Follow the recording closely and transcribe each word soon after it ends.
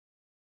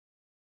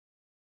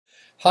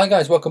Hi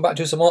guys, welcome back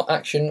to some more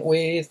action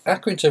with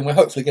Accrington. We're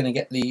hopefully going to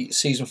get the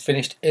season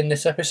finished in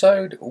this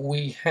episode.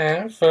 We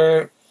have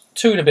 2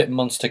 and a bit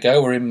months to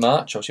go. We're in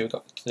March, obviously we've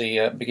got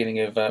the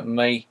beginning of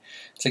May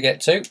to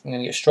get to. I'm going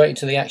to get straight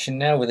into the action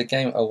now with a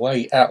game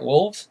away at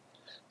Wolves.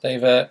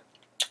 They've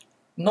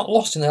not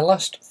lost in their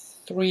last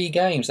 3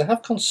 games. They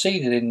have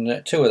conceded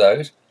in 2 of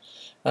those,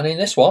 and in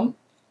this one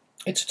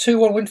it's a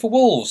 2-1 win for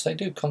Wolves. They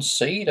do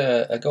concede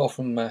a goal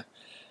from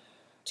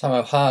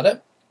Timo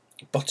Harder,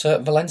 but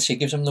Valencia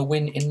gives them the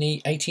win in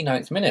the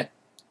 89th minute.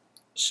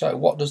 So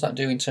what does that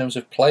do in terms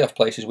of playoff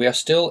places? We are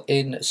still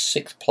in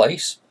 6th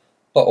place,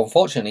 but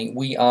unfortunately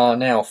we are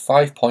now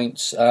 5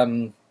 points.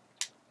 We're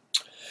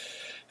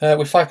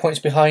 5 points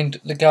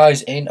behind the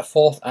guys in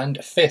 4th and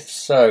 5th.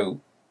 So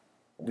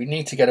we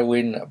need to get a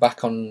win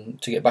back on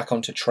to get back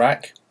onto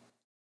track.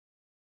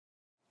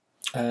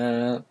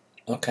 Okay,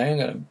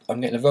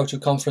 I'm getting a vote of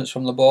confidence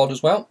from the board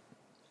as well.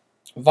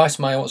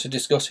 Weissmeyer wants to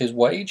discuss his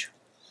wage.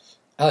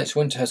 Alex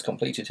Winter has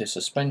completed his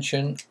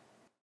suspension.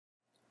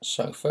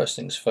 So first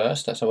things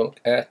first, let's have a look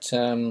at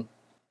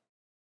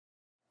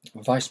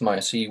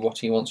Weissmeyer, see what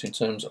he wants in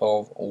terms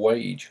of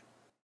wage.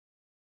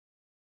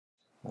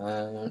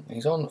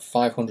 He's on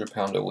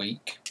 £500 a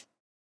week.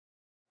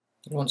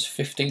 He wants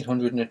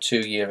 $1,500 in a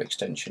 2-year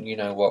extension. You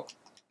know what?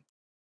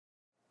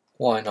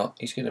 Why not?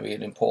 He's going to be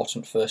an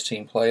important first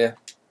team player.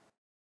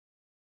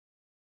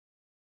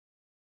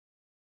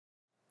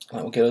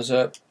 That will get us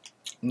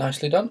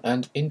nicely done,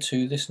 and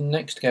into this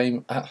next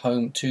game at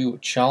home to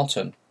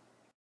Charlton.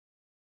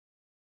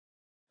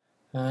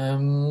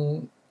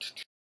 Let's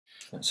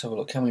have a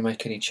look. Can we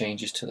make any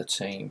changes to the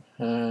team?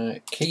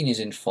 Keane is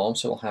in form,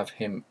 so we'll have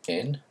him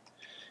in.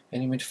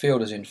 Any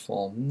midfielders in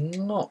form?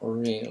 Not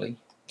really.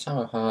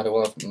 Timo Harder,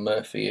 we'll have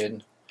Murphy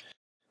in.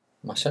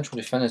 My central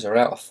defenders are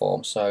out of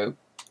form, so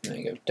there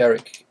you go.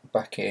 Derek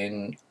back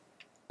in,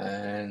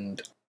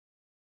 and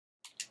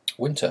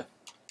Winter.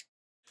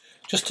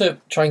 Just to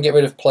try and get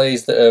rid of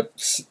players that are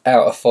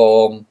out of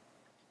form,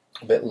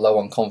 a bit low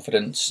on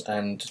confidence,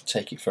 and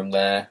take it from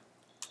there.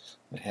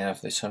 We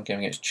have this home game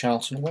against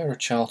Charlton. Where are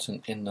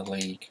Charlton in the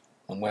league?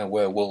 And where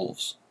were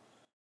Wolves?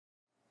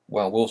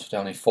 Well, Wolves were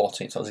down in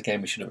 14th, so that was a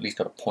game we should have at least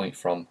got a point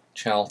from.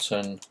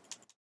 Charlton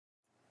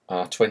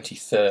are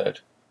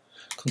 23rd.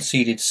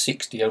 Conceded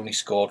 60, only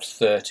scored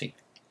 30.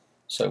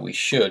 So we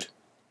should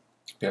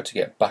be able to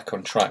get back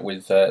on track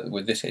with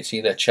this. It's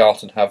either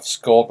Charlton have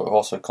scored but have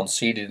also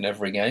conceded in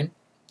every game.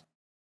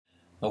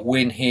 A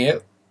win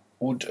here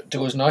would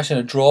do us nice, and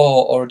a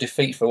draw or a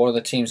defeat for one of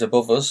the teams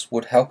above us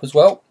would help as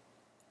well.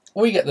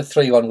 We get the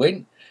 3-1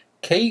 win.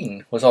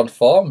 Keane was on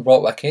form,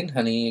 brought back in,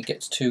 and he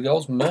gets 2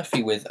 goals.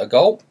 Murphy with a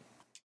goal.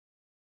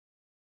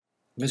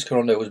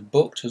 Vizcarrondo was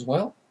booked as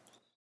well.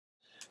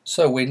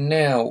 So we're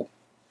now,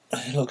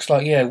 it looks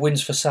like, yeah,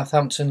 wins for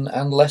Southampton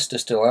and Leicester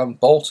still, and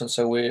Bolton.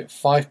 So we're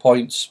 5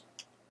 points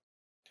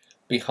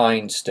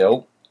behind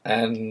still,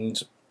 and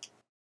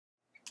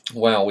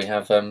wow, we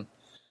have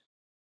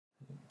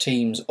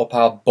teams up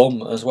our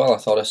bum as well. I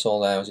thought I saw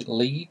there. Was it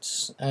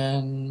Leeds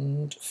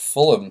and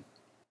Fulham?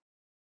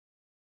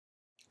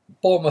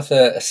 Bournemouth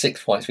are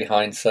 6 points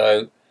behind,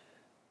 so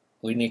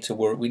we need to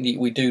worry.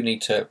 We do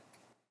need to.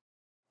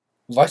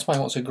 Weissmeyer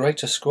wants a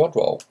greater squad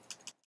role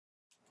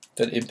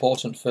than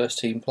important first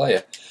team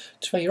player.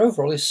 To say your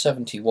overall is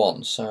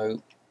 71,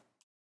 so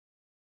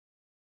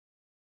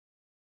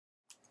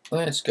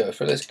let's go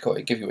for it. Let's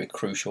give you a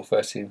crucial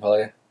first team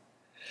player.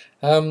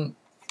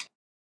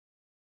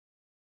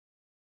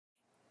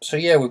 So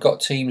yeah, we've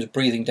got teams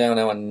breathing down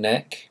our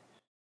neck.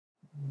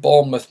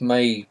 Bournemouth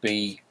may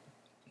be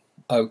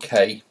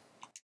okay,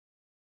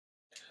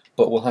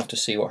 but we'll have to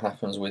see what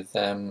happens with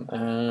them.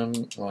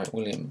 Right,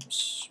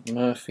 Williams,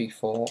 Murphy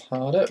for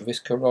Harder,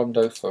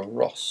 Vizcarrondo for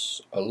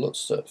Ross,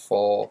 Lutzer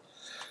for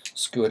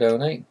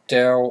Scuadone,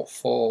 Dow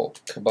for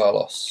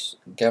Caballos,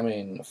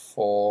 Gamin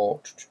for...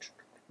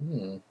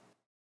 It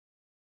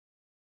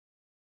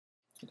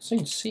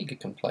seems Seeger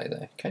can play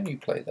there. Can you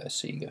play there,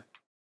 Seeger?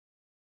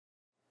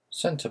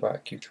 Centre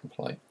back you can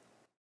play.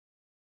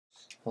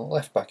 Well,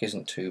 left back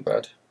isn't too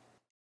bad.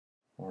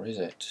 Or is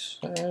it?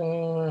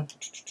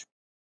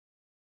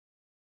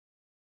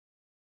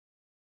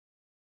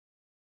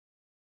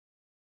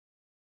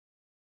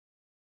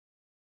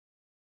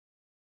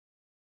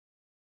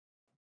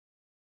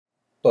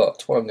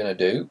 But what I'm going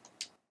to do,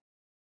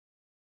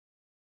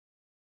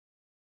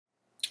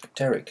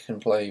 Derek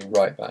can play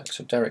right back,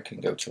 so Derek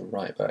can go to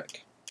right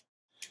back.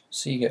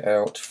 Seeger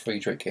out,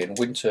 Friedrich in,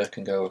 Winter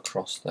can go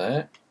across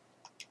there,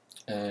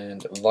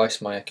 and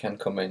Weissmeyer can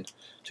come in.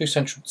 2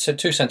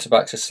 centre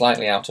backs are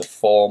slightly out of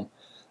form,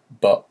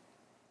 but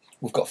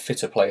we've got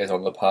fitter players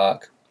on the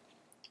park.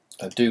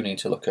 I do need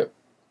to look at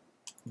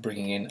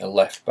bringing in a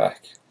left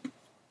back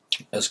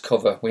as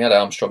cover. We had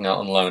Armstrong out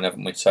on loan,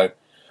 haven't we? So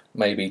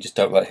maybe just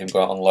don't let him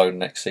go out on loan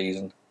next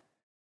season.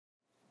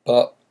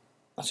 But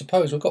I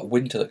suppose we've got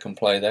Winter that can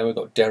play there, we've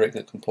got Derek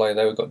that can play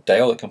there, we've got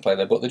Dale that can play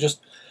there, but they're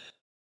just...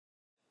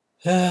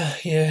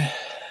 yeah,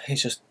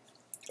 it's just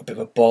a bit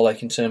of a ball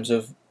ache in terms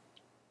of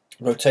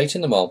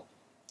rotating them all.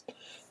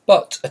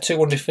 But a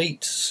 2-1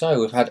 defeat, so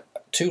we've had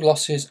 2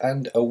 losses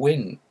and a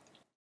win.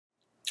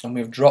 And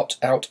we've dropped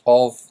out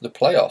of the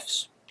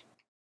playoffs,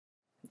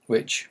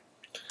 which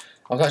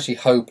I was actually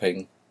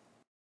hoping.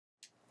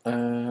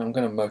 I'm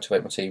going to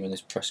motivate my team in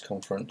this press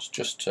conference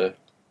just to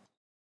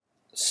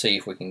see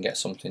if we can get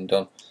something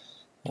done.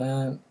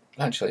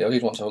 Actually, I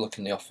did want to have a look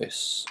in the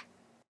office.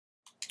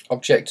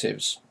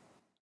 Objectives.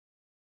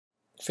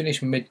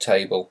 Finish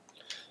mid-table.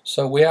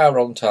 So we are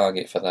on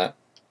target for that.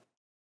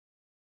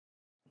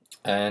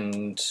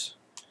 And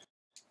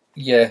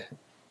yeah,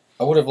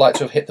 I would have liked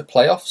to have hit the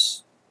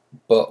playoffs,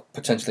 but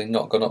potentially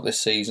not gone up this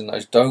season. I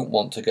just don't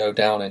want to go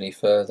down any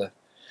further.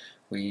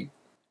 We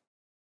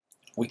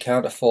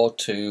can't afford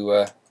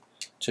to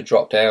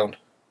drop down.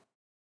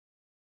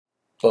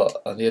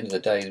 But at the end of the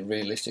day,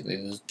 realistically,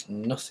 there's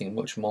nothing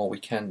much more we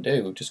can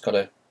do. We've just got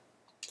to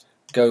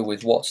go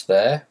with what's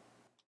there.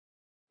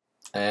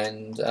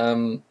 And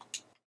what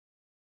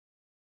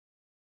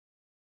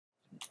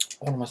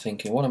am I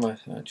thinking? What am I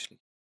actually?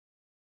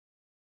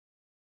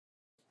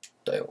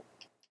 Dale.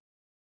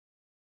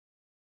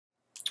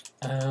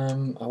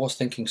 I was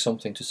thinking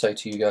something to say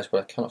to you guys,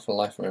 but I cannot for the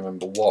life of me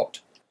remember what.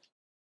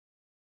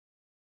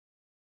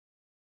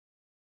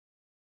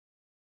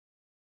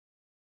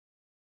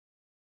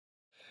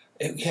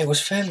 Yeah, it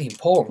was fairly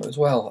important as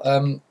well.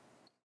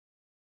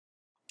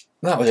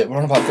 That was it. We're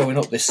on about going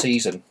up this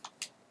season,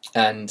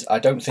 and I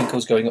don't think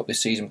us going up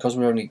this season because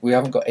we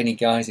haven't got any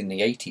guys in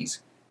the 80s.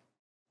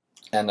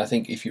 And I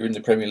think if you're in the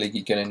Premier League,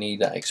 you're going to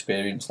need that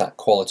experience, that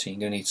quality.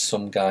 You're going to need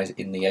some guys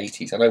in the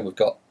 80s. I know we've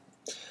got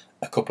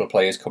a couple of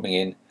players coming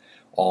in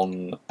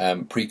on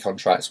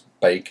pre-contracts.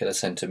 Baker, the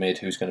centre mid,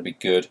 who's going to be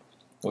good.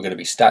 We're going to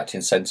be stacked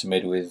in centre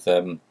mid with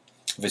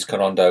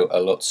Vizcarrondo,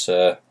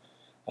 Alutza,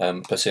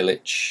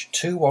 Pasilic.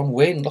 2-1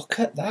 win. Look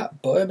at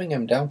that.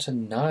 Birmingham down to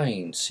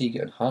 9.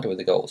 Seager and Harder with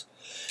the goals.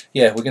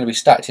 Yeah, we're going to be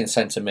stacked in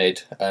centre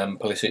mid.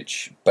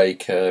 Pulisic,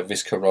 Baker,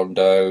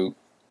 Vizcarrondo,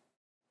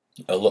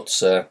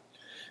 Alutza.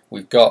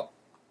 We've got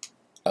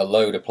a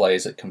load of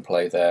players that can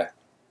play there.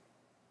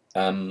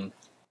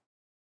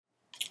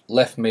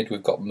 Left mid,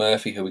 we've got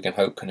Murphy, who we can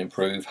hope can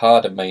improve.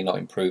 Harder may not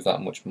improve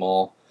that much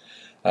more.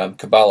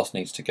 Caballos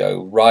needs to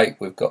go. Right,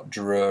 we've got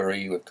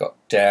Drury, we've got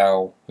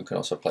Dow, who can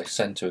also play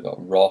centre. We've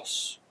got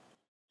Ross.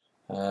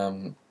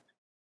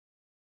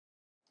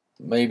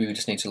 Maybe we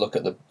just need to look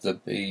at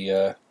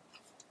the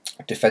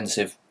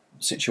defensive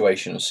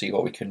situation and see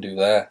what we can do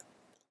there.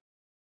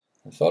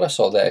 I thought I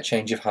saw there a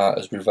change of heart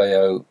as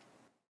Riveo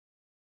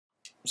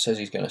says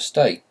he's going to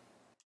stay.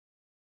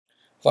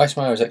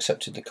 Weissmeyer has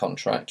accepted the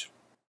contract.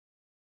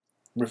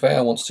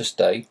 Riveo wants to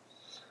stay.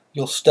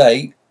 You'll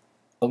stay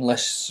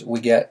unless we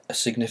get a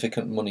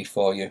significant money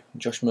for you.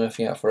 Josh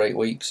Murphy out for 8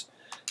 weeks,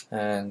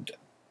 and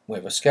we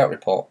have a scout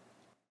report.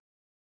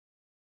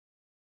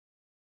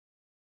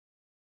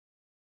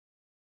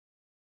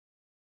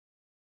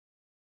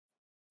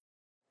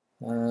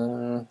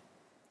 Uh,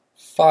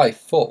 5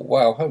 foot.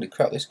 Wow, holy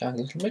crap! This guy's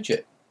a little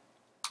midget.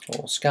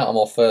 We'll scout them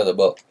all further,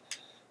 but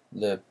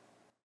they're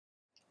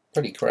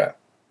pretty crap.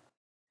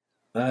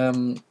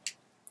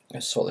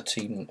 Let's sort the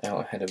team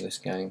out ahead of this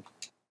game.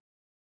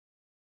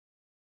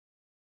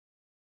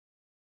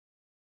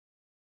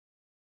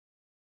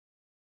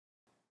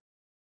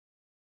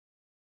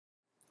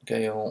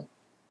 Dale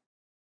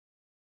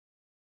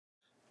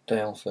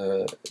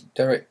for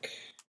Derek.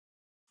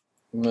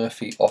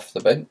 Murphy off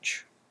the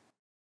bench.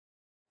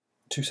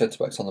 2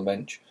 centre-backs on the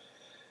bench.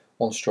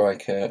 1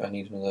 striker. I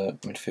need another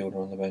midfielder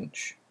on the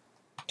bench.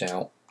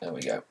 Dow. There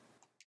we go.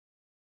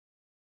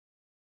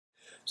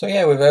 So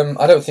yeah, with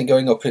I don't think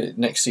going up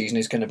next season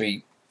is going to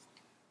be,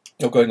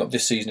 or going up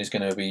this season is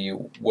going to be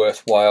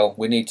worthwhile.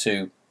 We need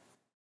to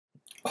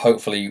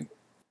hopefully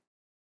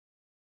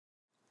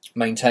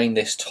maintain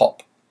this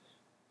top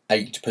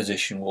 8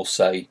 position, we'll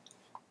say,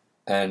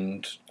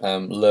 and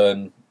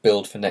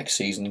build for next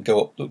season.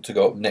 Look to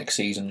go up next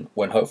season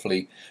when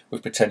hopefully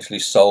we've potentially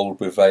sold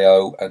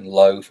Riveo and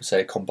Lowe for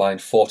say a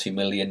combined 40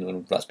 million,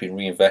 and that's been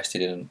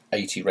reinvested in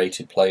 80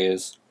 rated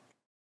players.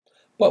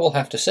 But we'll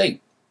have to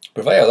see.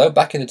 Riveo though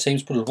back in the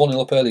team's put us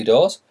 1-0 up early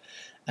doors,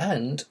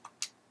 and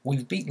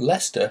we've beat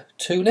Leicester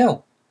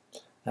 2-0,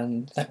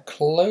 and that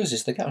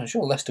closes the gap. I'm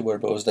sure Leicester were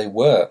above as they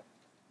were.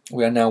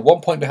 We are now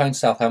 1 point behind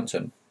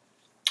Southampton,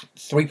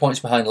 3 points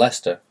behind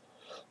Leicester.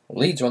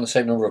 Leeds are on the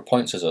same number of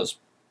points as us,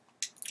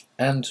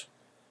 and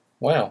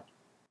wow,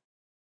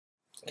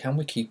 can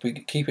we keep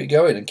it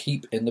going and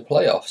keep in the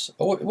playoffs?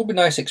 Oh, it would be a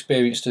nice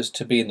experience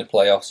to be in the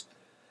playoffs.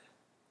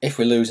 If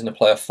we lose in the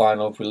playoff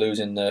final, if we lose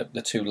in the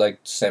 2-leg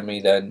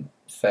semi, then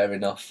fair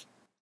enough.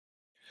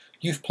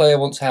 Youth player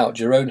wants out.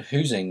 Jerome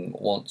Husing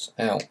wants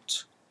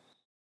out.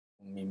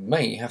 We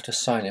may have to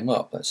sign him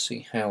up. Let's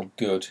see how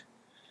good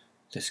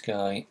this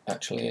guy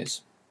actually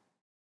is.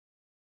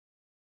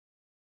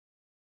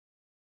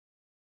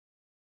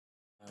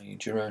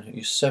 Jerome,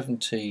 you're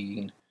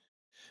 17.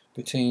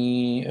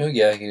 Oh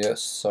yeah,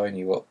 let's sign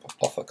you up.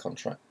 Offer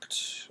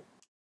contract.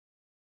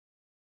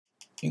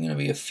 You're going to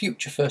be a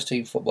future first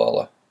team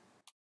footballer.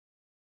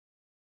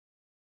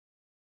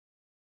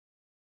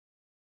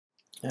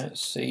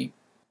 Let's see.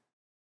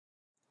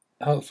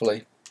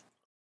 Hopefully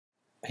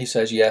he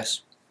says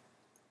yes.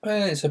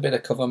 Well, it's a bit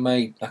of cover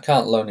made. I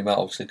can't loan him out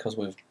obviously because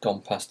we've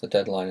gone past the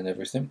deadline and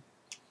everything.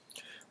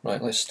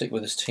 Right, let's stick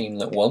with this team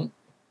that won.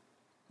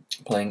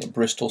 Playing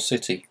Bristol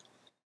City.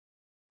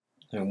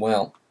 Doing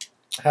well.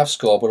 Have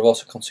scored but have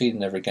also conceded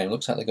in every game.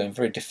 Looks like they're going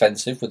very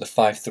defensive with a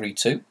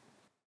 5-3-2.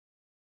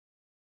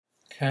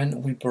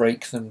 Can we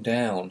break them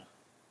down?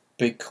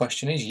 Big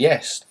question is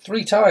yes.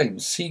 3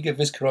 times. Seeger,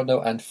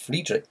 Vizcarrondo and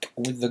Friedrich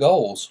with the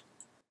goals.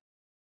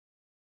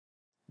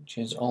 Which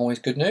is always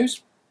good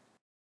news.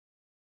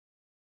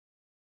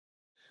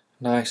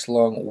 Nice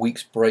long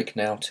week's break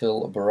now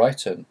till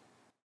Brighton.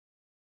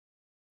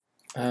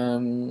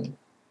 Jeroen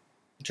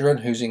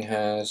Housing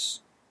has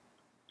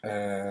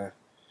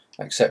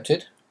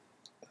accepted.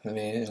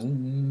 Right,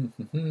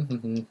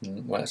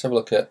 let's have a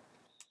look at.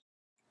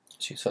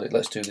 Sorry,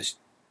 let's do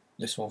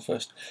this one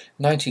first.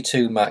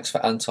 92 max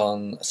for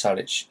Anton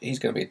Saric. He's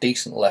going to be a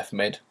decent left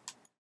mid.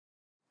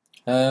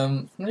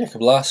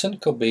 Jacob Larsson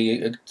could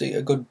be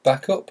a good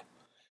backup.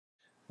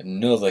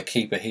 Another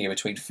keeper here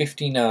between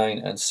 59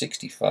 and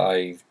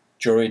 65.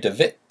 Jory De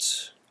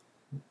Witt.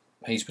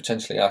 He's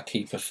potentially our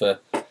keeper for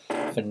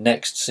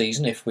next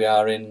season if we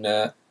are in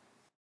the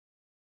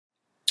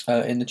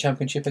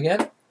Championship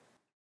again.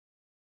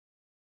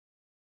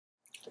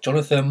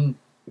 Jonathan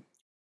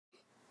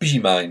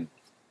Bijimine.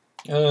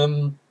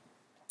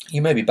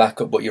 You may be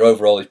backup, but your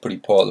overall is pretty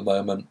poor at the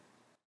moment.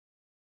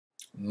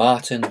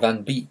 Martin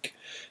van Beek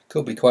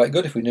could be quite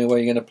good if we knew where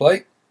you're going to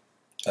play.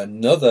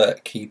 Another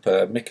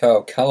keeper,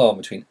 Mikhail Kalon,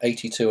 between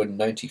 82 and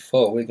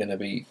 94. We're going to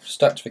be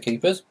stacked for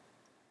keepers.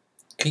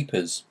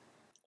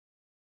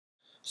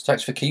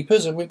 Stacked for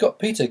keepers, and we've got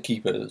Peter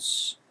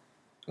keepers.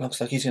 Looks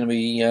like he's going to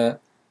be,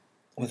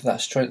 with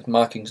that strength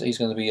markings, he's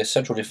going to be a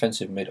central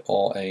defensive mid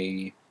or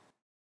a.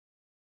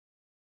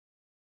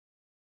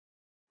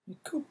 He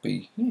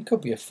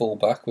could be a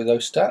fullback with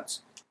those stats.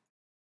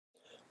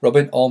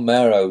 Robin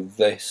Olmero,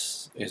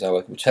 this is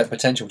our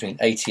potential between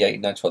 88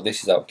 and 94.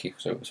 This is our keeper.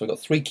 So we've got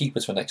 3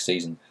 keepers for next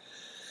season.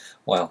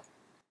 Wow.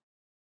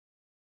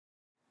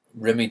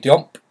 Remy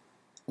Diomp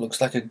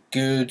looks like a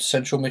good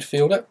central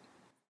midfielder.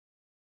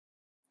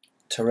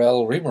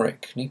 Terrell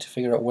Riemerick, need to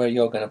figure out where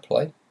you're going to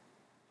play.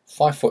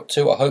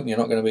 5'2". I hope you're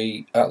not going to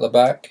be at the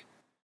back.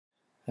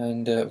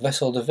 And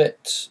Vessel de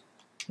Witt,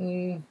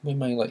 we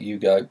may let you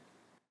go.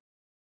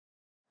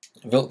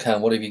 Vilkan,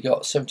 what have you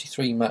got?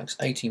 73 max,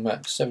 80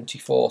 max,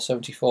 74,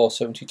 74,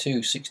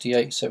 72,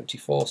 68,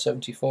 74,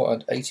 74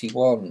 and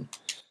 81.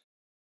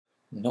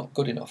 Not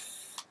good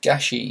enough.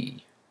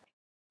 Gashi,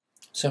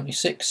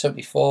 76,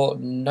 74,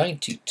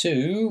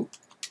 92.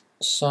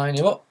 Sign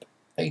him up.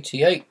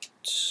 88.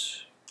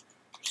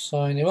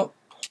 Sign him up.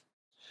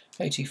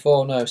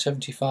 84, no,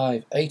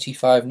 75.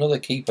 85, another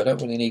keeper. I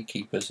don't really need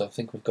keepers. I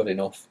think we've got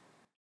enough.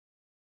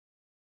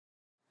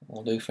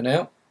 Will do for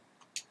now.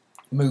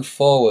 Move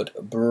forward.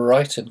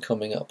 Brighton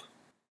coming up.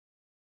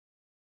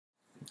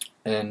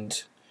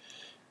 And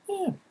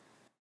yeah,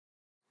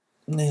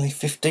 nearly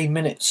 15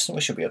 minutes. We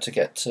should be able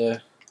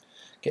to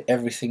get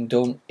everything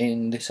done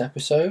in this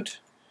episode.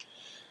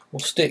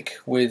 We'll stick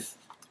with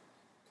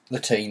the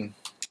team.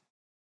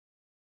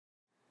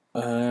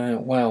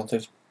 Wow,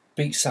 they've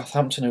beat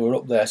Southampton, who were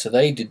up there, so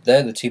they're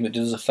the team that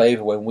did us a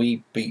favour when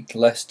we beat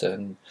Leicester,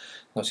 and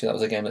obviously that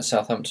was a game that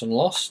Southampton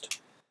lost.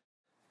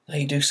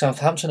 They do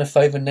Southampton a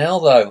favour now,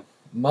 though.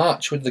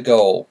 March with the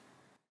goal.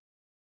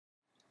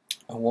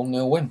 A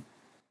 1-0 win.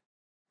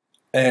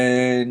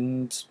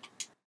 And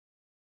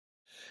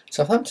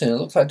Southampton, it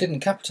looks like, didn't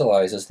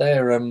capitalise, as they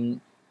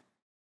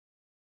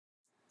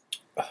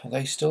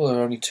still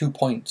are only 2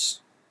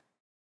 points.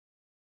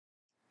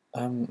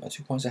 2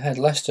 points ahead.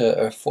 Leicester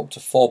are up to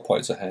 4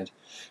 points ahead.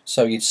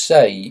 So you'd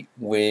say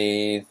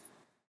with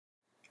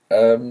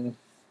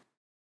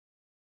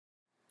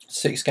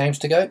 6 games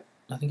to go,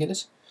 I think it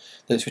is,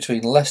 that it's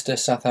between Leicester,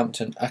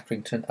 Southampton,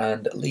 Accrington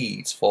and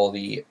Leeds for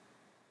the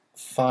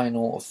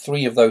final.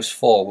 3 of those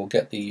 4 will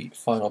get the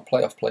final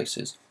playoff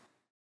places.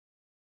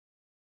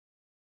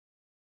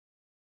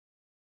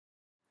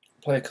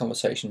 Player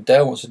conversation.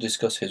 Dale wants to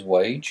discuss his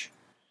wage.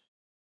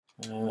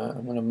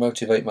 I'm going to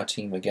motivate my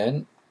team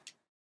again.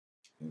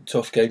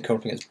 Tough game coming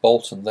up against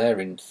Bolton. They're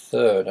in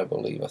 3rd, I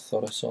believe. I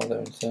thought I saw they're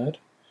in 3rd.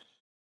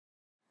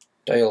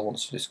 Dale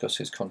wants to discuss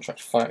his contract.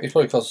 It's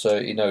probably because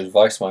he knows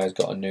Weissmeyer's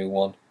got a new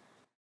one.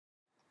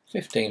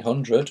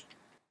 1,500.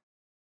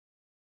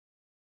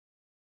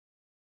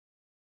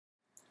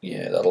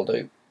 Yeah, that'll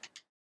do.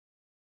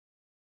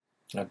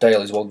 Now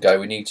Dale is one guy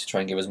we need to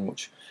try and give as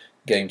much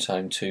game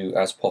time to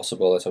as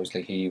possible, as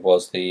obviously he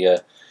was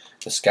the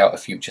scout of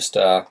future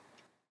star.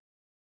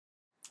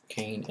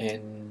 Keane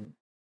in.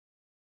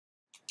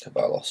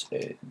 Caballos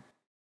in.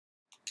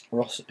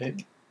 Ross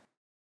in.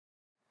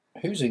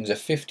 Housing's a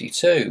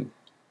 52.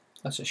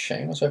 That's a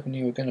shame. I was hoping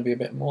you were going to be a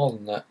bit more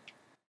than that.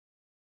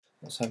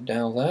 Let's have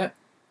Dale there.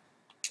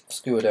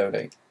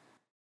 Scuadone.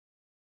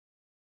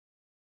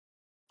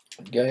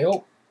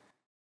 Gale.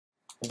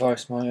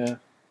 Weissmeyer.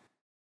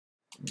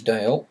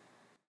 Dale.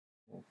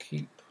 We'll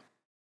keep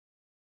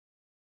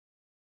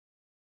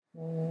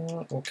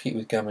We'll keep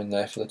with Gammon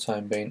there for the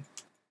time being.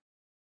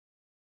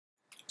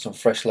 Some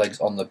fresh legs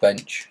on the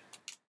bench.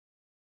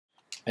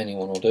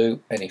 Anyone will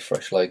do. Any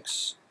fresh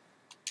legs.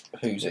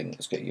 Hoosing,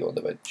 let's get you on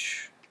the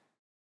bench.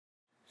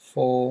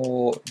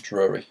 For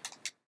Drury.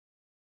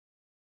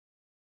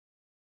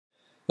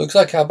 Looks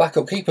like our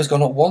backup keeper's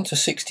gone up 1 to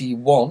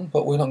 61,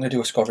 but we're not going to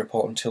do a squad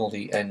report until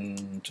the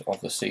end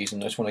of the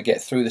season. I just want to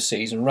get through the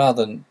season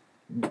rather than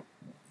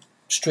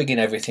strigging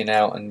everything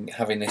out and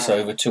having this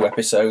over 2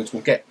 episodes.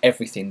 We'll get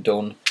everything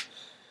done.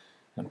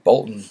 And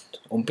Bolton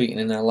unbeaten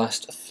in their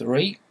last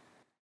 3.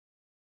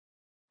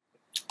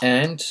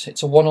 And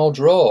it's a 1-1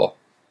 draw.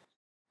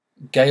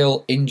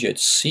 Gale injured.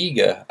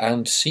 Seeger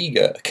and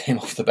Seeger came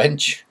off the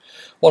bench.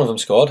 One of them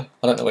scored.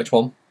 I don't know which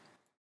one.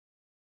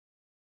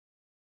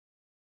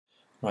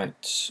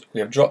 Right, we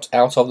have dropped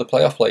out of the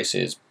playoff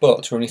places,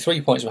 but we're only 3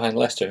 points behind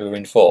Leicester, who are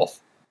in 4th.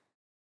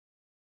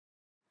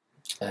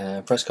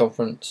 Press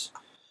conference.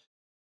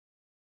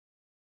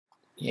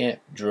 Yeah,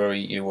 Drury,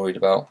 you're worried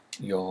about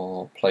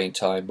your playing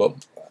time,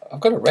 but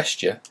I've got to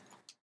rest you.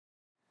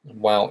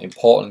 Wow,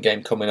 important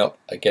game coming up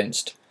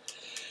against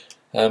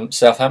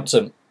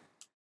Southampton.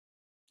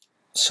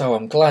 So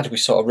I'm glad we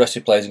sort of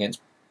rested players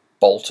against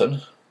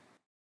Bolton.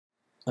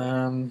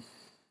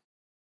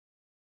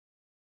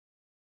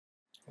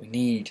 We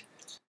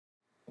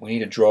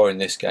need a draw in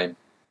this game.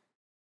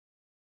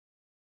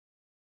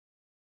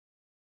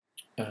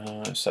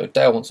 So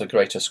Dale wants a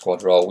greater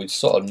squad role. I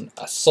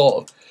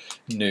sort of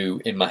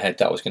knew in my head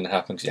that was going to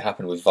happen because it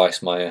happened with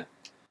Weissmeyer,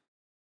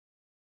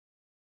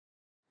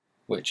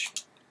 which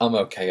I'm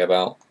okay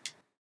about.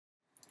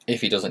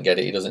 If he doesn't get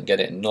it, he doesn't get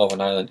it. Northern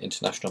Ireland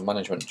international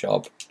management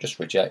job, just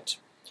reject.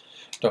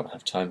 Don't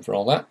have time for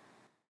all that.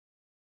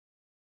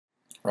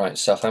 Right,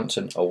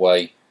 Southampton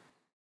away.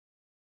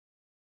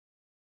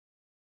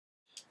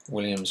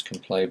 Williams can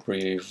play,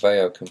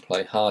 Briveo can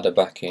play, Harder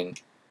back in,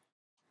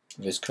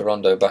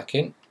 Vizcarrondo back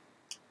in,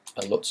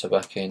 Lutzer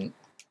back in,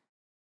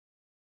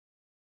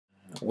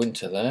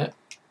 Winter there,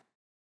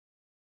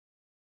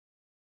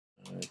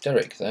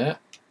 Derek there,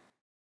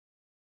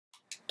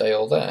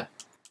 Dale there,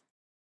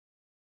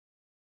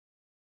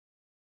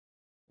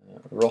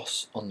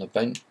 Ross on the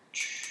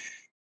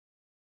bench,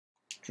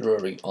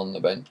 Drury on the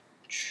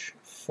bench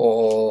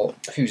for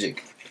Husig.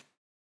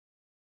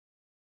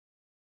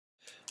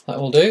 That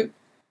will do.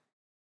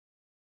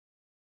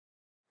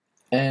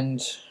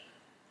 And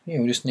yeah,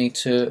 we just need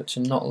to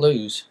not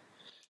lose.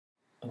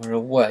 We're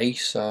away,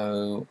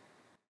 so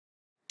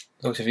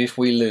looks as if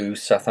we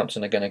lose,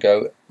 Southampton are going to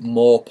go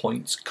more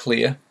points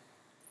clear.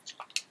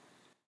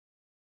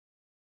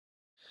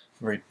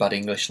 Very bad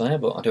English there,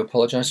 but I do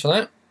apologise for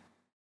that.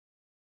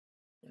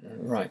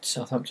 Right,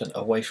 Southampton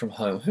away from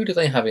home. Who do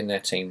they have in their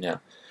team now?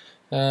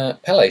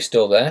 Pele's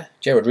still there,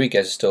 Jay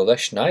Rodriguez is still there,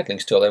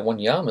 Schneidling's still there,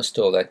 Wanyama's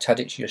still there,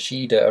 Tadic,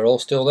 Yoshida are all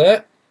still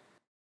there.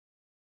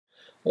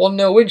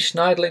 1-0 win,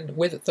 Schneidling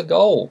with the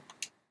goal.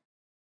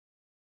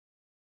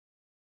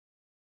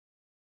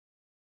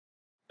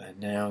 And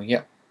now,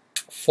 yep,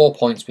 4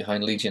 points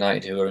behind Leeds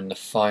United, who are in the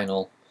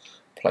final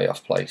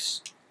playoff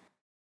place.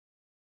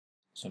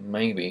 So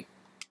maybe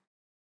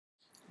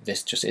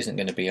this just isn't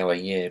going to be our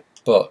year.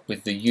 But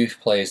with the youth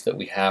players that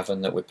we have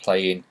and that we're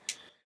playing,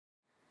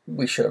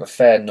 we should have a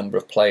fair number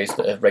of players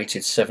that are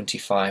rated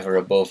 75 or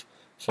above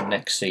for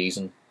next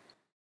season.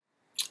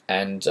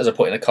 And as I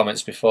put in the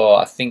comments before,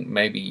 I think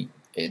maybe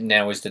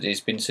now is that it's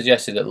been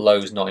suggested that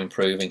Lowe's not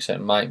improving, so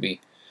it might be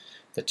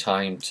the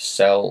time to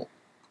sell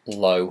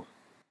Lowe.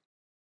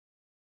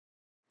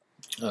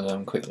 I'll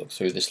have a quick look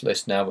through this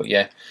list now, but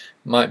yeah,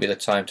 might be the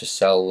time to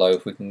sell Lowe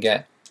if we can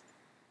get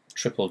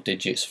triple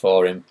digits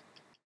for him.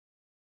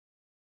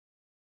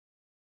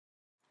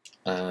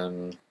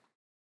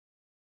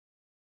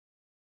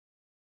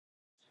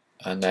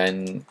 And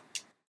then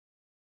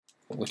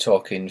we're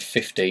talking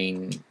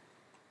 15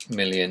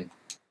 million.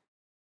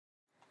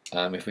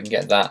 If we can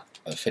get that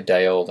for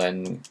Dale,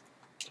 then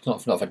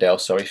not for Dale,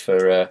 sorry,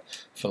 for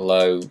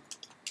Lowe,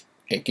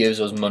 it gives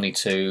us money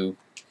to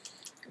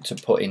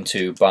put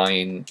into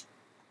buying,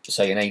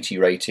 say, an 80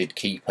 rated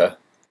keeper,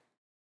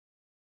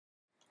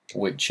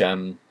 which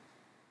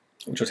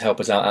would help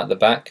us out at the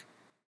back.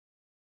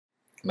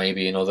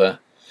 Maybe another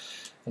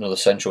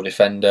central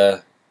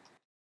defender.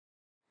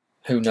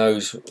 Who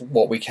knows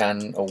what we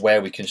can or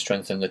where we can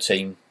strengthen the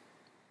team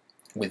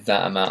with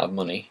that amount of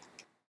money.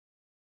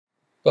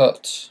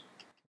 But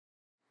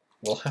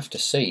we'll have to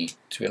see,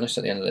 to be honest,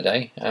 at the end of the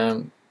day.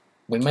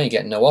 We may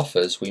get no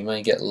offers, we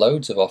may get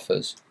loads of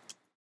offers.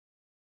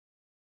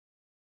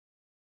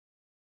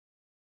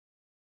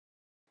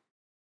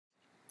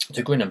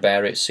 To grin and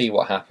bear it, see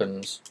what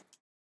happens.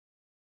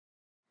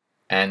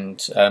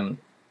 And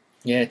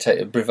yeah,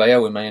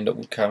 Briveo, we may end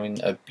up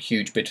carrying a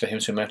huge bid for him,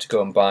 so we may have to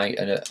go and buy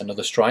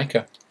another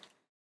striker.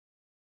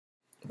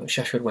 But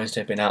Sheffield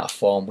Wednesday have been out of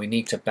form. We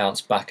need to bounce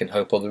back and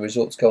hope other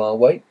results go our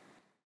way.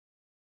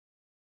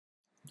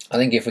 I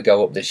think if we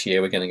go up this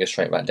year, we're going to go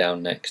straight back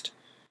down next.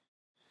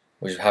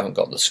 We just haven't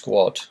got the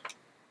squad.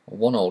 A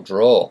 1-1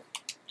 draw.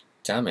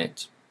 Damn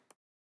it.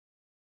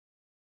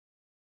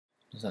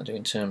 does that do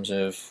in terms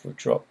of, we've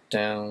dropped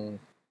down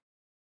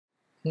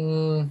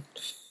 8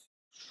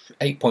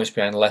 points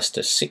behind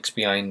Leicester, 6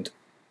 behind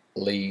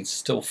Leeds,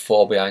 still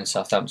 4 behind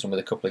Southampton with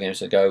a couple of games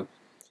to go.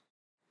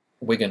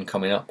 Wigan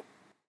coming up.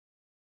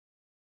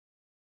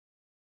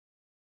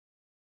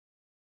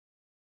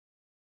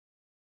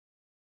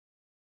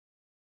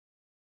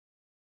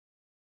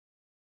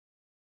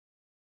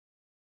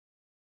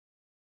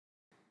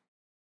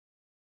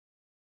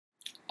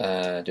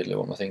 Diddly,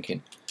 what am I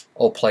thinking?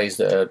 All players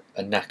that are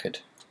knackered.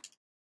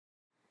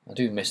 I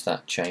do miss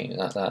that chain,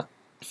 that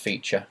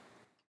feature.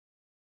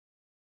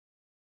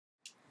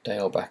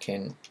 Dale back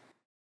in.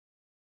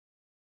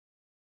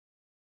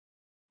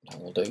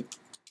 That will do.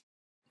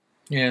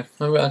 Yeah,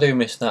 I do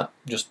miss that.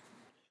 Just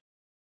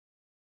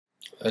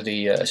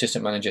the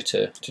assistant manager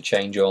to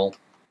change all.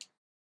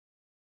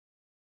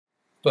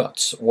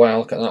 But wow,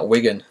 look at that.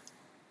 Wigan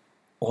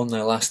won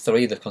their last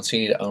 3. They've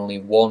conceded only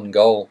 1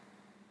 goal.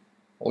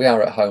 We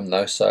are at home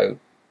though, so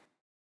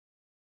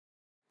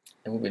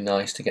it would be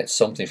nice to get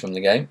something from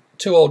the game.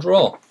 2-2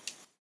 draw.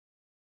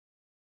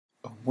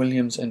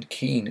 Williams and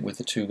Keane with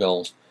the 2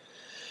 goals.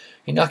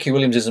 Inaki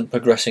Williams isn't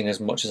progressing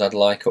as much as I'd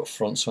like up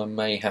front, so I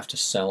may have to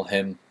sell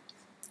him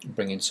and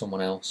bring in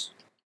someone else.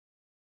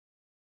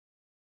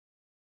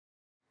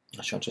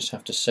 I shall just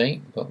have to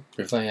see, but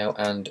Riveo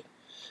and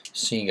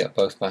Seager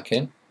both back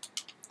in.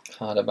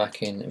 Harder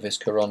back in,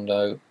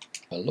 Vizcarrondo,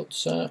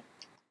 Lutzer.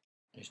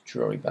 Is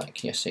Drury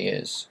back? Yes, he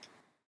is.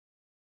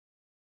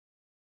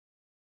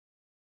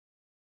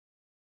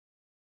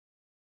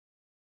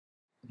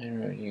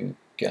 Where are you,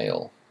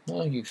 Gale?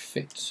 Are you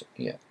fit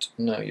yet?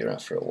 No, you're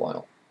out for a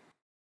while.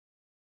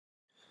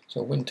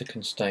 So Winter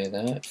can stay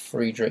there.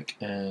 Friedrich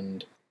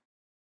and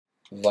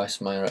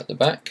Weissmeyer at the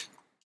back.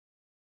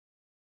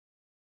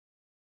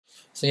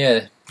 So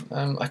yeah,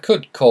 I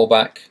could call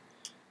back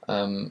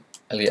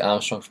Elliot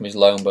Armstrong from his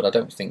loan, but I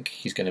don't think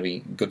he's going to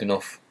be good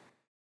enough.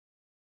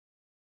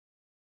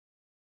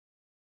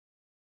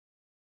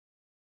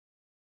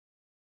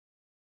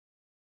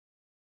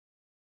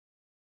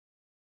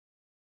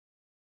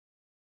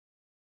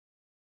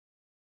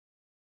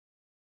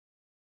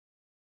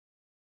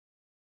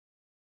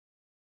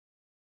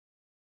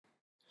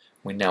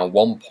 We're now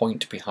 1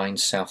 point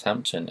behind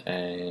Southampton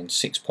and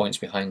 6 points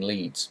behind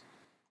Leeds.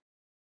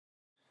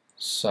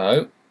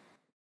 So,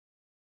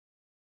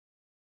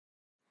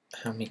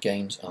 how many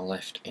games are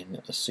left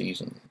in the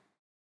season?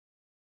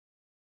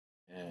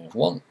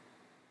 1,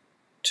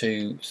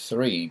 2,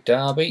 3.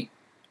 Derby,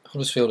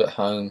 Huddersfield at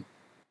home.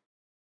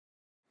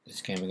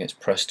 This game against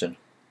Preston.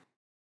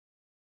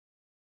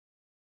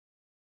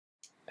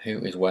 Who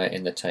is where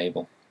in the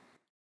table?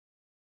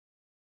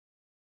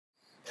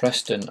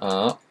 Preston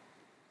are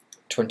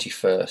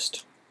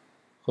 21st.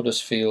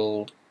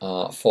 Huddersfield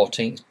are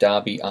 14th.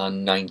 Derby are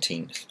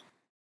 19th.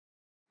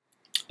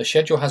 The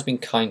schedule has been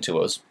kind to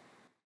us,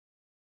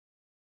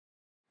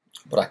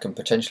 but I can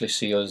potentially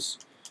see us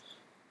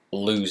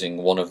losing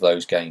one of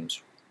those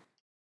games.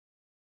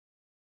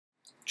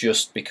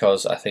 Just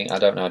because I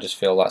just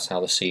feel that's how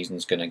the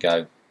season's going to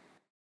go.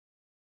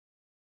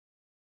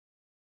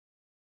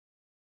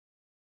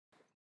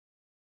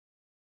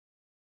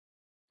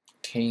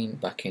 Keane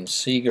back in.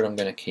 Seager I'm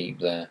going to keep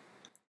there.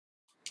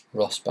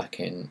 Ross back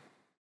in.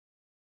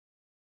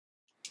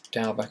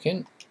 Dow back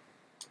in.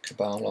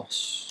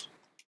 Caballos.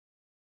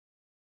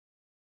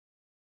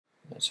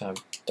 Let's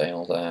have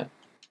Dale there.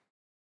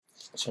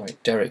 Sorry,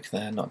 Derek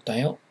there, not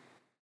Dale.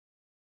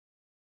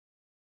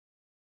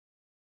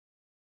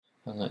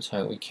 And let's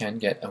hope we can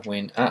get a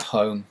win at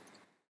home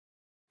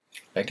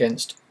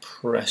against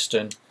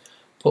Preston.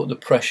 Put the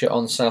pressure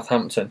on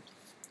Southampton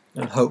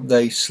and hope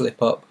they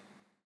slip up.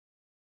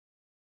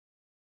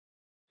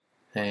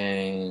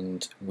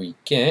 And we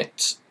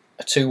get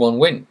a 2-1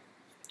 win.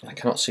 I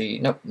cannot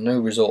see, no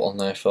result on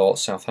there for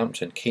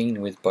Southampton. Keane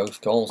with both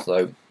goals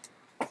though.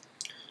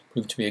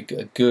 Proved to be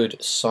a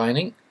good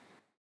signing.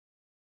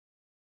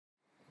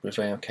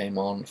 Riveo came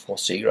on for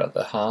Seager at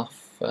the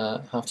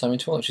half-time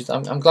interval, which is,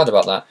 I'm glad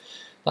about that.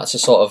 That's the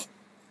sort of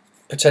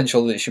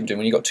potential that it should be doing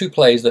when you've got 2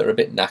 players that are a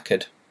bit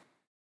knackered.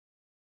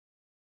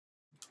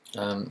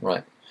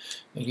 Right,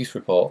 a youth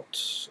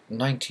report,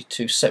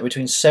 92, set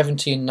between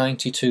 70 and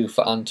 92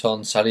 for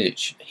Anton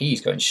Salic.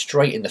 He's going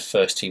straight in the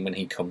first team when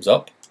he comes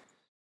up.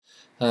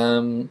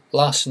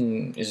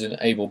 Larson is an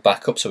able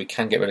backup, so we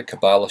can get rid of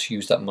Caballos,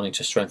 use that money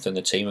to strengthen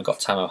the team. We've got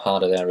Tamo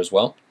Harder there as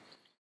well.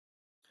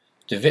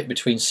 De Witt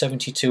between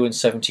 72 and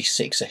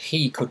 76, so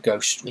he could go.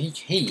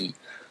 He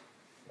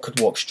could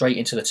walk straight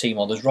into the team.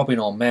 Or there's Robin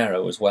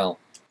Ormero as well.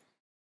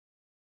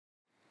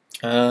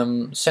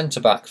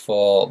 Centre back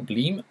for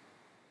Bleem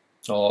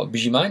or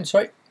Bijimine,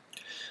 sorry.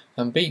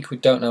 And Beak, we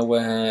don't know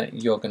where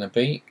you're going to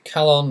be.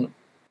 Callon,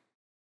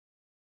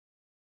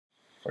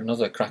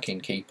 another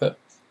cracking keeper.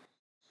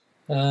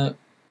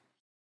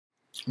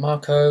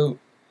 Marco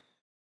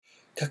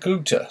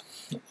Kakuta,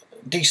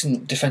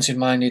 decent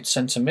defensive-minded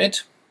centre mid.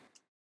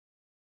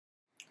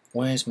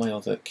 Where's my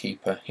other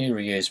keeper? Here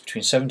he is,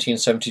 between 70 and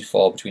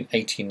 74, between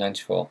 80 and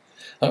 94.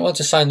 I don't want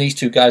to sign these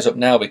 2 guys up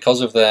now because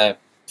of their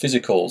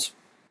physicals.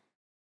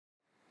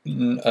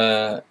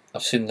 I've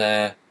seen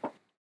there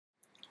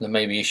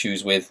may be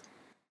issues with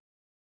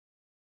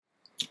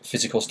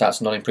physical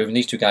stats not improving.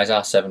 These two guys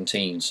are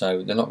 17,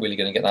 so they're not really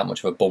going to get that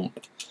much of a bump.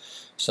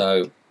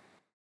 So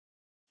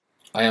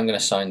I am going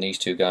to sign these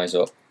two guys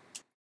up.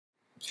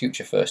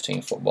 Future first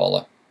team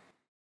footballer.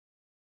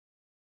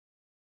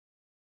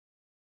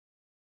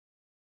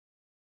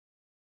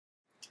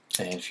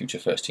 And future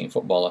first team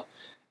footballer.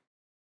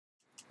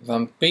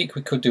 Van Beek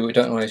we could do, we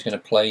don't know where he's going to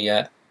play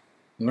yet.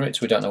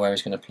 Maritz we don't know where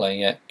he's going to play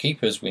yet.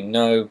 Keepers we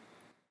know.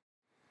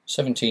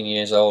 17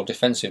 years old,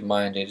 defensive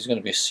minded, he's going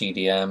to be a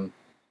CDM.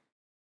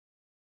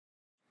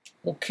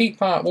 We'll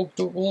keep out,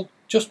 we'll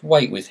just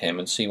wait with him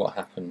and see what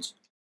happens.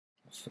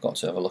 I forgot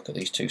to have a look at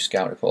these two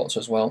scout reports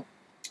as well.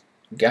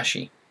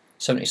 Gashi,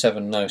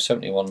 77 no,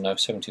 71 no,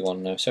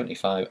 71 no,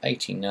 75,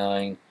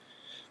 89,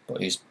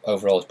 but his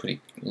overall is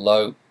pretty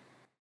low.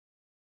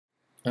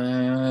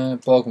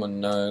 Borgman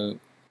no,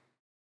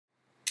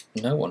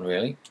 no one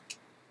really.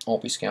 I'll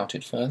be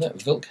scouted further.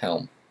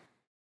 Wilhelm.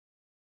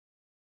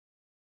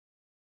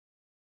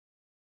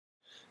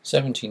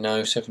 70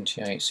 no,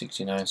 78,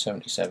 69,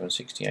 77,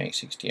 68,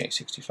 68,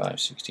 65,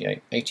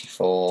 68,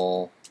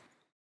 84.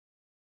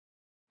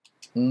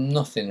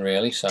 Nothing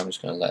really, so I'm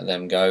just going to let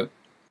them go.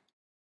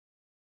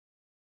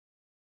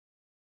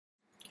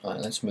 Right,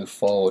 let's move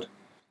forward.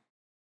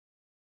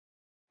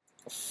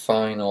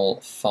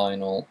 Final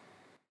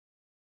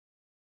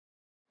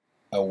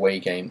away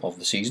game of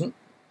the season.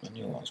 I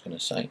knew what I was going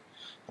to say.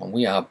 And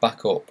we are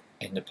back up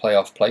in the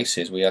playoff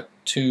places. We are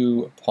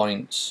 2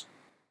 points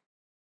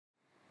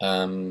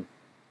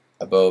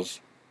above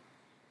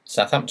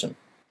Southampton.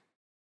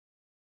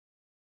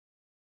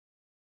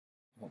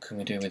 What can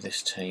we do with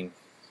this team?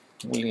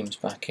 Williams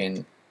back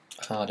in,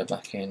 Harder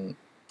back in,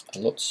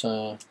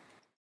 Lutzer,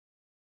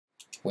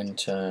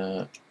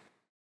 Winter,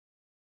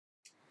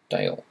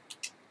 Dale.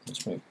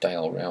 Let's move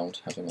Dale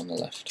round, have him on the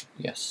left.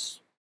 Yes.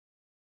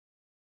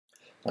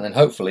 And then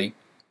hopefully,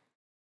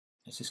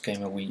 is this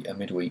game a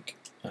midweek?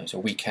 No, it's a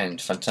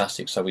weekend.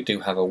 Fantastic. So we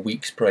do have a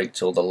week's break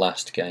till the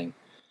last game.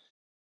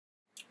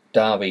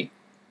 Derby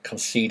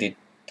conceded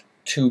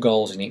 2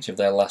 goals in each of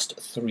their last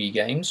 3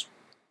 games.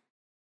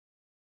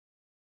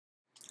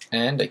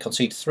 And they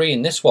concede 3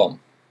 in this one.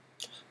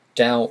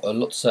 Dow,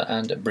 Lutzer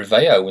and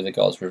Briveo with the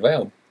goals.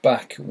 Briveo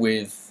back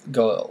with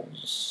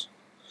goals,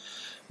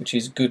 which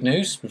is good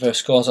news. Briveo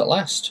scores at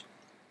last.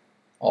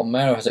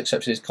 Olmero has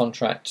accepted his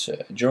contract.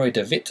 Jory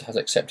David has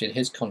accepted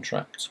his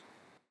contract.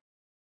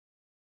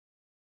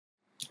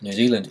 New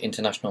Zealand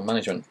International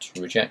Management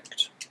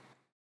reject.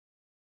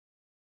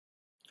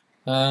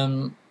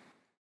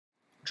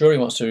 Drury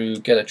wants to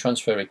get a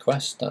transfer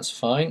request, that's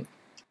fine.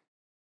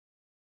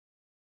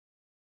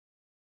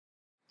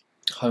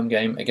 Home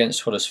game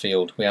against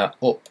Huddersfield. We are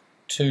up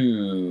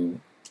to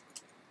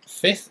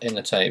 5th in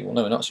the table.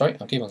 No, we're not, sorry.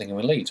 I keep on thinking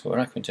we're Leeds, but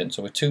we're Accrington.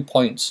 So we're 2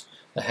 points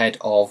ahead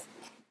of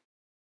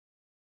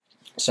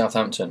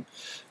Southampton.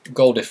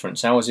 Goal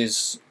difference. Ours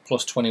is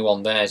plus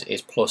 21, theirs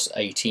is plus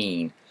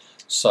 18.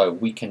 So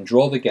we can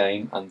draw the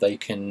game and they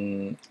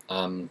can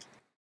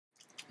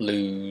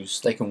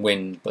lose, they can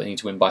win, but they need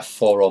to win by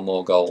 4 or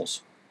more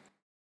goals.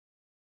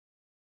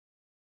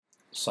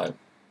 So,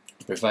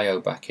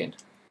 Briveo back in.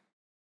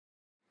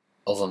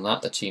 Other than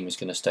that, the team is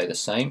going to stay the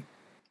same.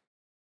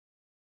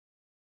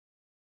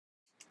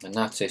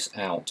 Manatis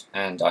out,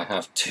 and I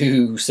have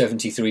 2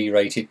 73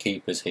 rated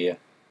keepers here.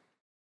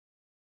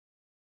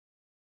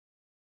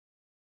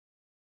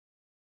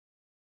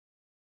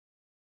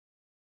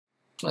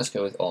 Let's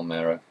go with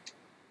Olmero. I'm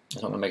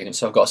not going to make it.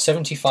 So I've got a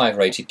 75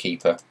 rated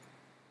keeper,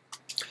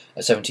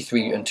 a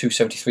 73 and 2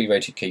 73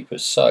 rated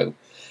keepers. So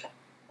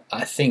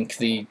I think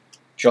the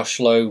Josh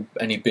Lowe,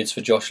 any bids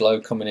for Josh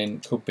Lowe coming in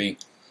could be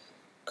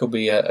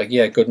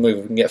a good move.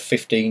 If we can get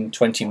 15,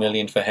 20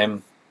 million for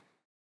him,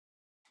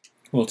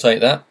 we'll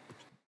take that.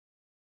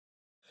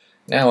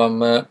 Now I'm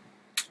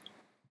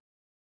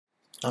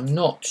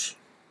not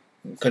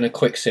going to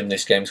quick sim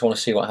this game, so I want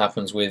to see what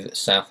happens with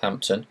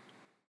Southampton.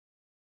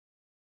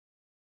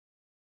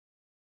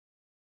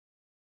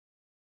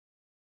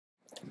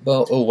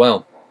 Well, oh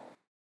well.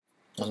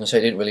 I was going to say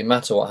it didn't really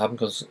matter what happened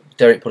because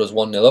Derek put us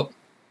 1-0 up.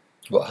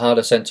 But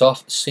Harder sent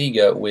off,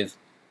 Seeger with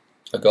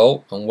a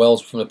goal, and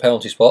Wells from the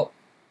penalty spot.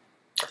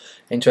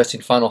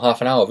 Interesting final half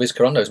an hour.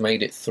 Vizcarando's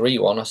made it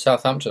 3-1.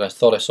 Southampton, I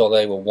thought I saw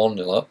they were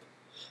 1-0 up.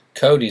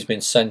 Cody's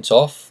been sent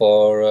off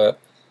for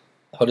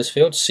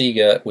Huddersfield.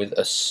 Seeger with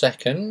a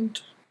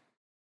second.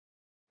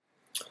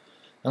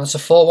 And it's a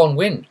 4-1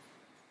 win.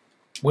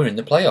 We're in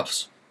the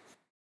playoffs.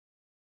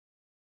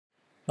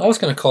 I was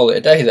going to call it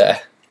a day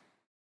there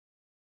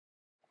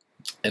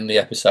in the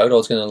episode. I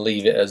was going to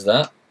leave it as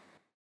that.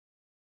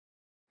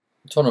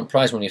 Tournament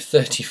prize money of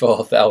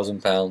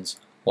 £34,000.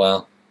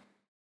 Wow.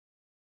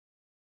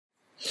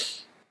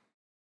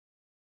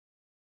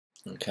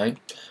 Okay.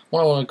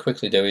 What I want to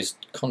quickly do is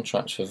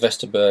contracts for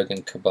Vesterberg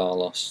and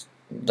Caballos.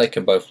 They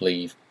can both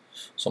leave,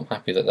 so I'm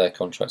happy that their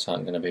contracts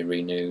aren't going to be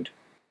renewed.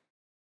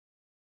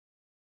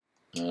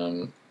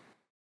 In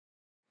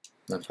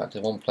fact,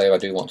 there's one player I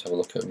do want to have a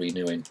look at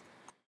renewing.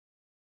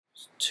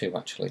 2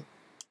 actually.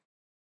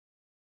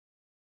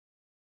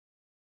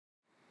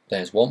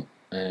 There's one,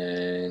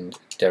 and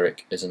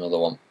Derek is another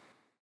one.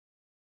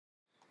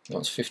 He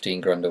wants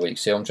 15 grand a week.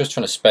 So I'm just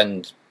trying to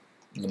spend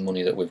the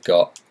money that we've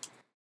got.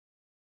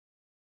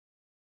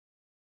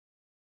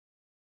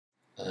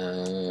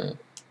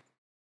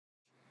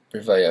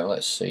 Riveo,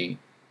 let's see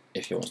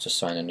if he wants to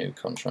sign a new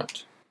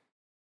contract.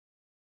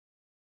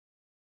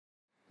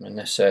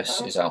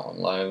 Meneses is out on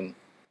loan.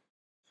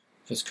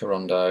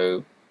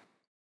 Vizcarrondo,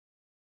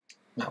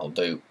 that'll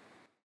do.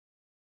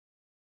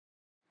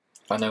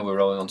 I know we're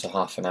rolling on to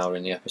half an hour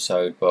in the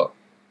episode, but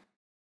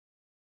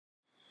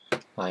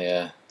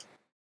I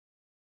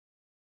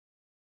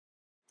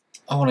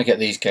want to get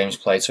these games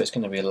played, so it's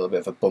going to be a little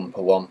bit of a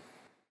bumper one.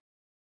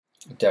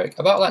 Derek,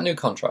 about that new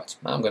contract,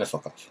 I'm going to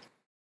fuck off.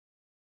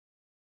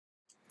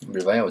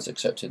 Riveo has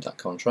accepted that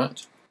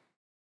contract.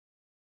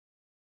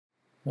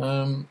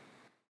 And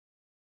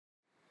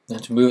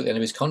to move at the end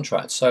of his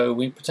contract, so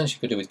we potentially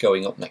could do with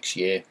going up next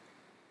year,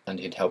 and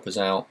he'd help us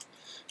out.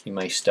 He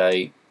may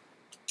stay.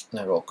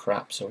 They're all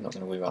crap, so we're not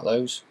going to worry about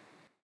those.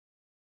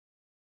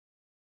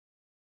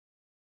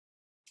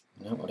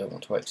 No, I don't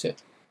want to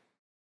exit.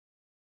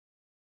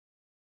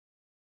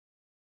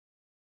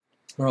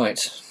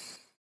 Right.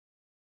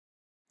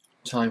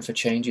 Time for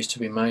changes to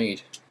be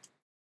made.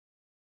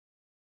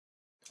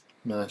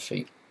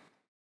 Murphy.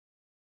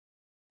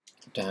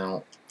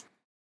 Dow.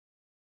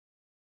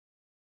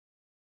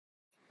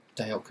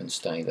 Dale can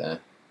stay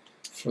there.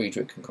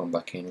 Friedrich can come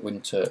back in.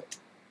 Winter,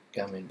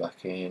 Gamin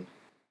back in.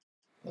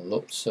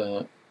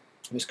 Lutzer.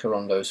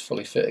 Vizcarrondo's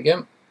fully fit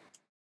again.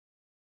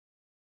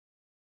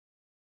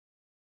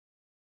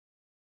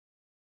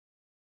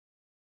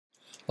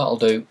 That'll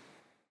do.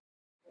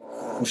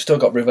 We've still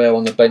got Riveo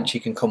on the bench. He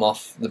can come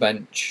off the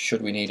bench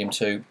should we need him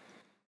to.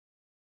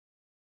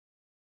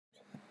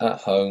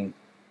 At home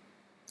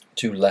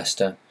to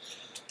Leicester.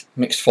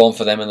 Mixed form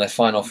for them in their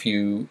final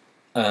few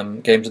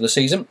games of the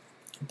season.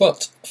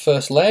 But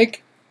first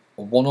leg,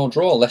 a 1-1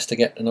 draw. Leicester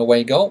get an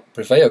away goal.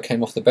 Riveo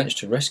came off the bench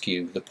to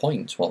rescue the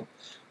point. Well,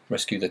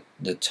 rescue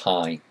the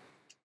tie.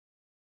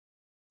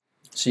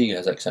 Seager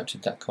has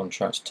accepted that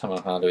contract.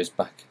 Tamohado is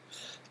back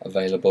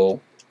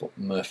available, but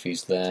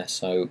Murphy's there,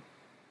 so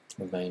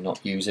we may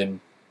not use him.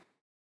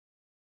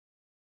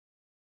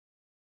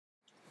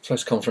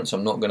 First conference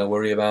I'm not going to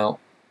worry about.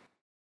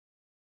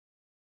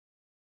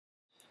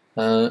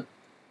 I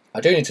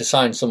do need to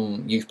sign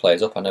some youth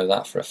players up, I know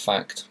that for a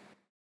fact.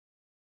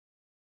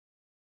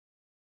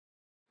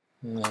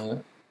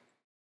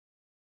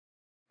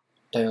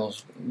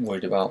 Dale's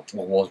worried about,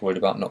 well, was worried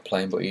about not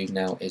playing, but he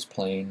now is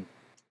playing.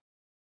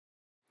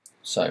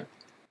 So,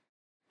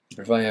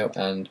 Riveo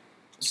and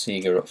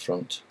Seager up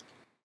front.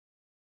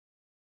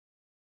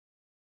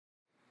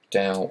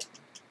 Dow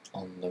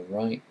on the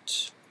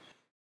right.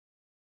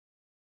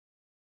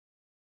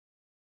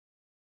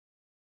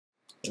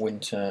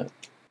 Winter.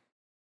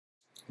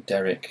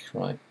 Derek,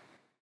 right.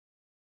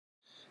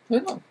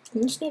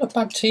 It's not a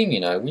bad team, you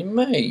know. We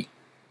may,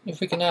 if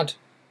we can add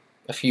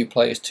a few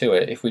players to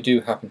it, if we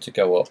do happen to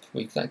go up,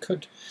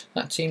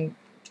 that team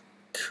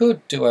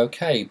could do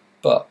okay,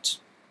 but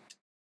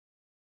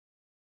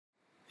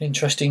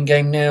interesting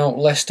game now.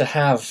 Leicester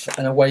have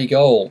an away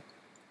goal.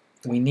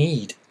 We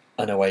need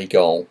an away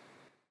goal.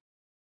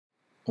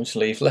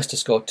 Obviously, if Leicester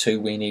scored 2,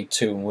 we need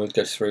 2, and we'll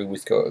go through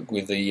with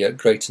the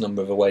greater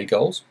number of away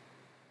goals.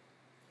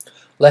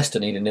 Leicester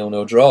need a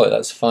 0-0 draw.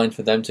 That's fine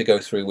for them to go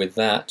through with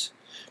that.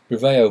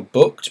 Riveo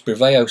booked.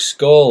 Riveo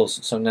scores.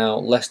 So now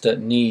Leicester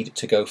need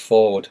to go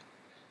forward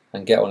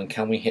and get on. And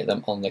can we hit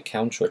them on the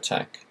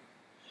counter-attack?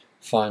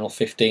 Final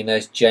 15.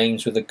 There's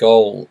James with a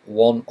goal.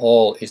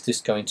 1-1. Is this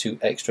going to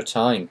extra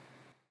time?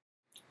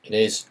 It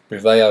is.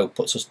 Riveo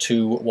puts us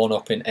 2-1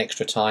 up in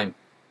extra time.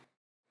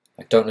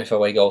 I don't know if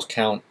away goals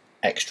count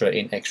extra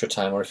in extra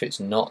time or if it's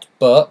not,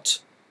 but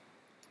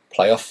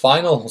playoff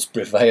finals.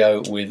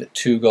 Riveo with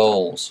 2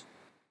 goals.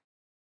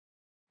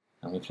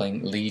 And we're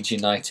playing Leeds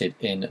United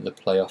in the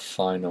playoff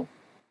final.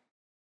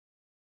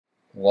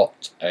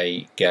 What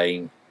a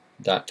game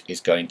that is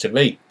going to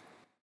be.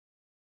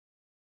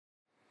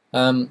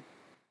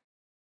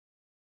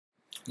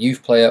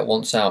 Youth player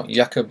wants out.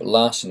 Jakob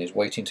Larsen is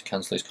waiting to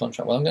cancel his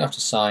contract. Well, I'm going to have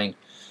to sign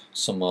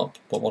some up,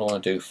 but what I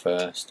want to do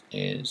first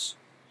is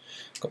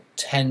I've got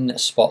 10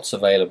 spots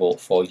available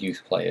for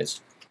youth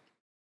players.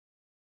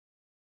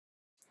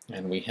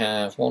 And we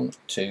have 1,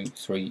 2,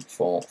 3,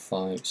 4,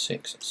 5,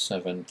 6,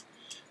 7,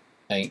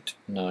 8,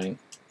 9,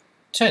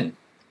 10.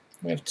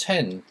 We have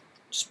 10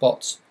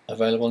 spots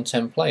available and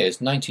 10 players.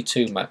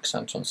 92 max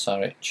Anton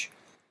Saric.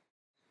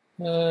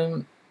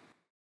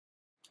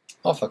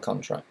 Offer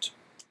contract.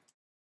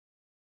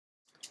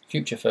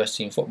 Future first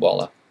team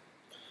footballer.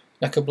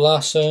 Jakob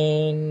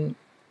Larsen.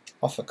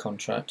 Offer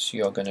contract.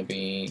 You're going to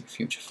be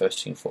future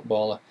first team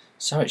footballer.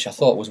 Saric I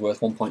thought was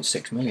worth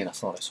 1.6 million. I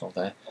thought I saw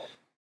there.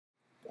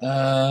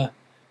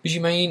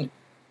 Benjamin.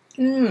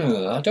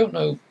 I don't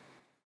know.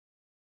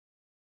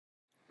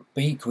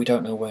 Beak, we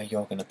don't know where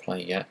you're going to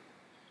play yet.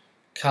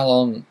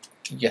 Callon,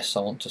 yes, I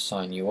want to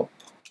sign you up.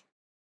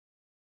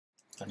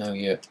 I know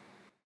you're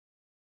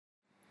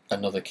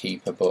another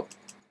keeper, but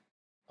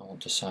I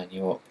want to sign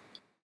you up.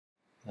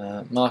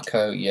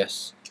 Marco,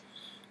 yes,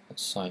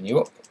 let's sign you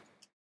up.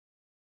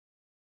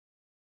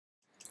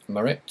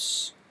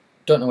 Moritz,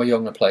 don't know where you're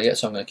going to play yet,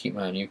 so I'm going to keep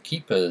my new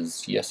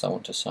keepers. Yes, I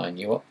want to sign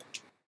you up.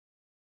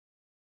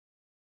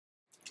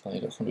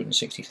 Played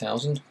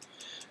 160,000.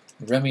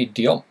 Remy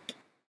Diop,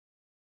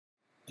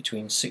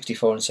 between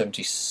 64 and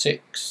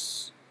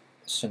 76.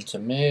 Centre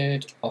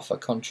mid, offer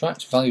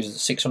contract. Values at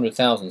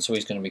 600,000, so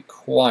he's going to be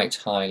quite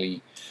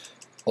highly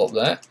up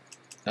there.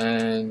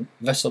 And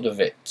Vessel de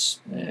Witt.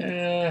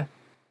 Still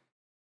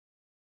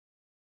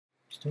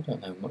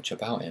don't know much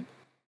about him,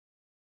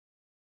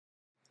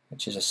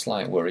 which is a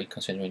slight worry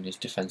considering he's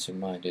defensive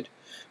minded.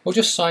 We'll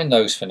just sign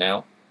those for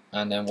now,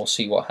 and then we'll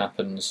see what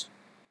happens.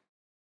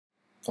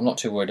 I'm not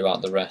too worried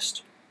about the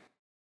rest.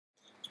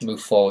 Let's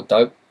move forward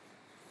though.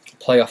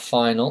 Playoff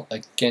final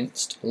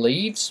against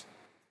Leeds.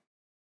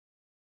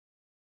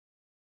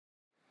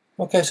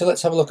 Okay, so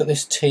let's have a look at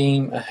this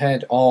team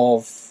ahead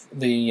of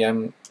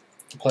the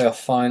playoff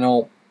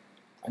final.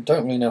 I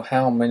don't really know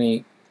how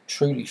many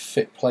truly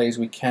fit players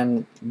we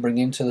can bring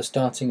into the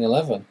starting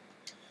 11.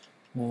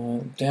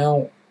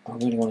 Dow, I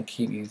really want to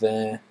keep you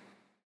there.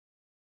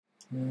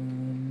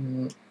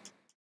 The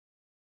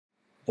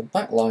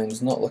back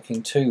line's not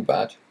looking too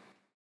bad.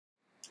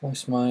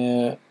 Where's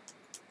my...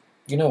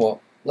 you know what?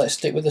 Let's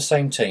stick with the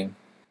same team.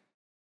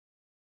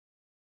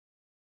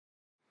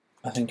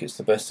 I think it's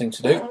the best thing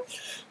to do.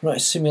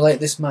 Right, simulate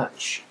this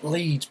match.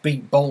 Leeds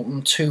beat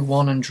Bolton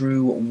 2-1 and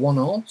drew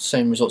 1-1.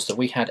 Same results that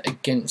we had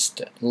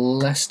against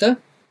Leicester.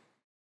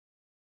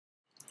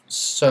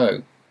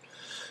 So,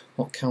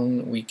 what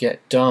can we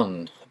get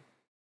done?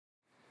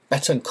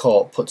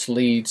 Betancourt puts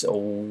Leeds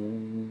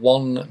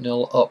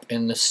 1-0 up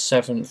in the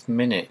 7th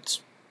minute.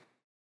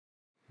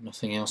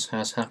 Nothing else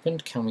has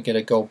happened. Can we get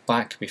a goal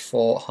back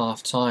before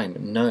half time?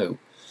 No.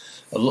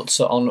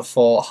 Lutzer on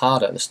for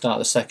Harder at the start of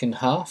the second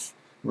half.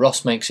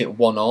 Ross makes it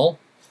 1-1.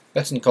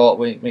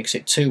 Betancourt makes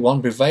it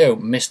 2-1. Briveo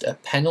missed a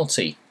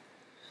penalty.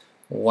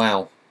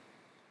 Wow.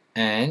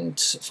 And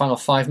final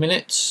 5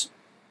 minutes.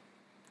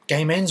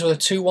 Game ends with a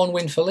 2-1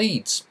 win for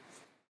Leeds.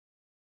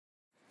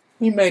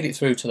 We made it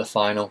through to the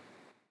final.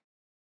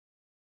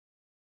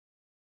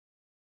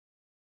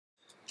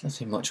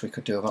 Nothing much we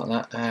could do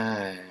about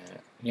that.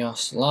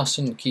 Yes,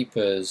 Larson,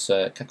 keepers,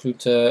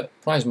 Kakluta,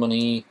 prize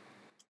money.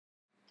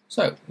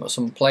 So, got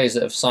some players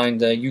that have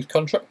signed their youth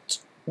contract.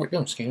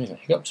 Excuse me,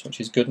 hiccups, which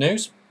is good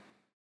news.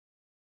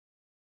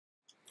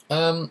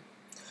 I'll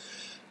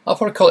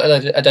probably call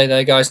it a day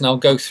there, guys, and I'll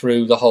go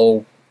through the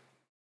whole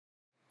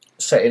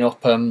setting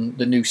up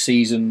the new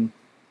season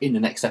in the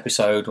next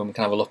episode when we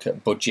can have a look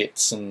at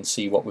budgets and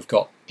see what we've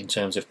got in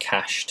terms of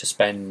cash to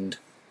spend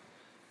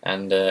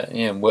and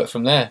and work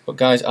from there. But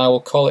guys, I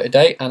will call it a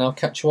day and I'll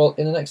catch you all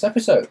in the next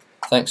episode.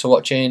 Thanks for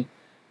watching.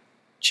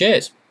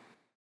 Cheers.